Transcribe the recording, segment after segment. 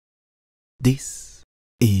This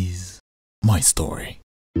is my story.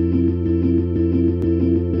 To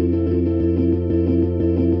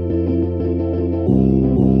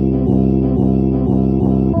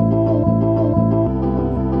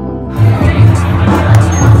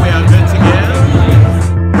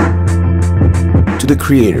the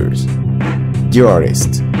creators, the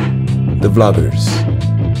artists, the vloggers,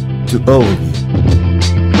 to all of you.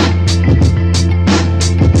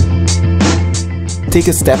 Take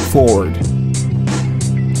a step forward.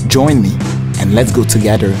 Join me and let's go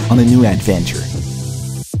together on a new adventure.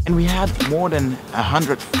 And we had more than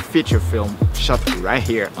 100 feature films shot right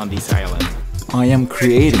here on this island. I am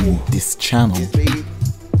creating this channel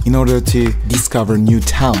in order to discover new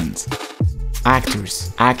talents.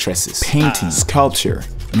 Actors, actresses, painting, sculpture,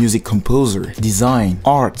 music composer, design,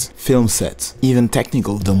 art, film sets, even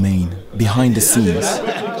technical domain, behind the scenes.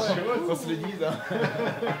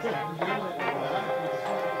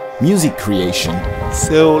 Music creation.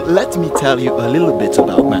 So let me tell you a little bit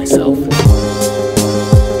about myself.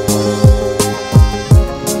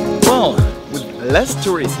 Well, with less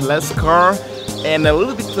tourists, less car, and a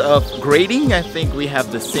little bit of grading, I think we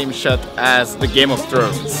have the same shot as the Game of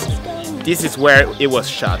Thrones. This is where it was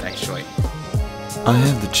shot actually. I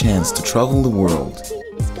have the chance to travel the world.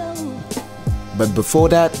 But before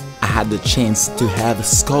that, I had the chance to have a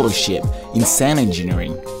scholarship in sound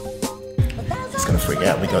engineering. It's gonna freak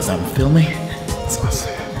out because I'm filming. It's awesome.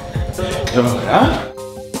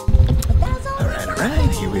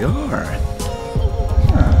 Alright, here we are.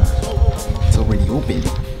 It's already open.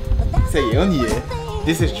 Say, on here.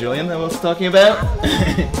 This is Julian I was talking about.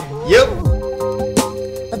 Yep.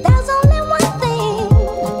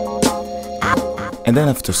 And then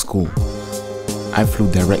after school, I flew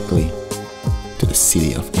directly to the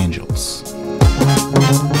City of Angels.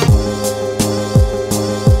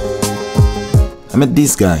 I met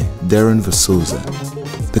this guy, Fosse.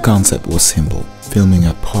 The concept was simple, filming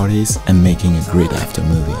at parties and making a great after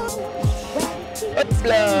movie.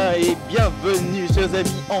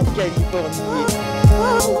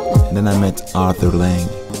 And then I met Arthur Lang.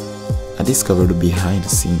 I discovered the behind the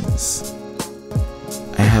scenes.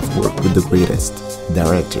 I have worked with the greatest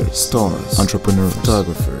directors, stars, entrepreneurs,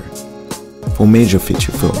 photographer for major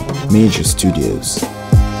feature film, major studios.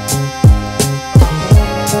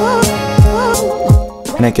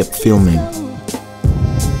 And I kept filming.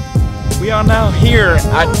 We are now here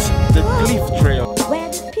at the Cliff Trail.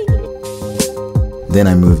 Then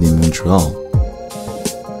I moved in Montreal.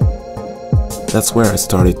 That's where I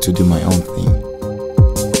started to do my own thing.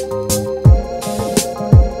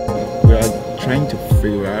 We are trying to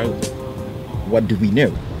figure out what do we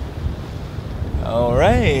know.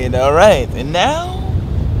 Alright, and now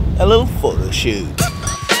a little photo shoot.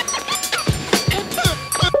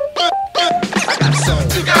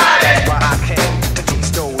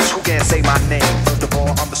 Say my name. First of all,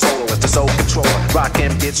 I'm the soloist, the soul controller. Rock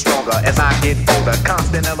and get stronger as I get older.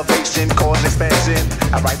 Constant elevation, causing expansion.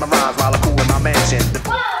 I write my rhymes while I cool in my mansion. 1,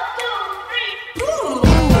 2, 3.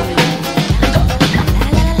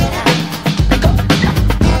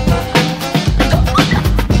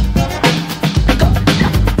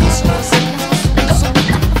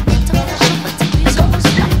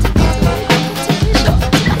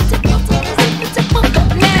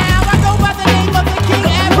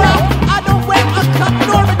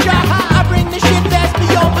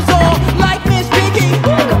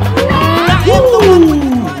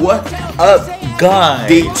 Up, guys!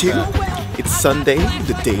 Day 2. It's Sunday,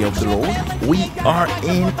 the day of the Lord. We are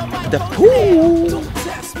in the pool.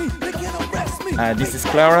 This is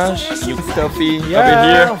Clara. You Stuffy.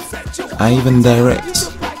 Yeah. I even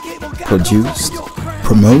direct, produced,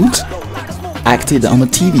 promote, acted on a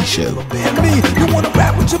TV show.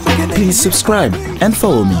 Please subscribe and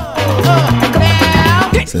follow me.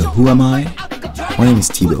 So who am I? My name is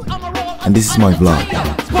Thibaut, and this is my vlog.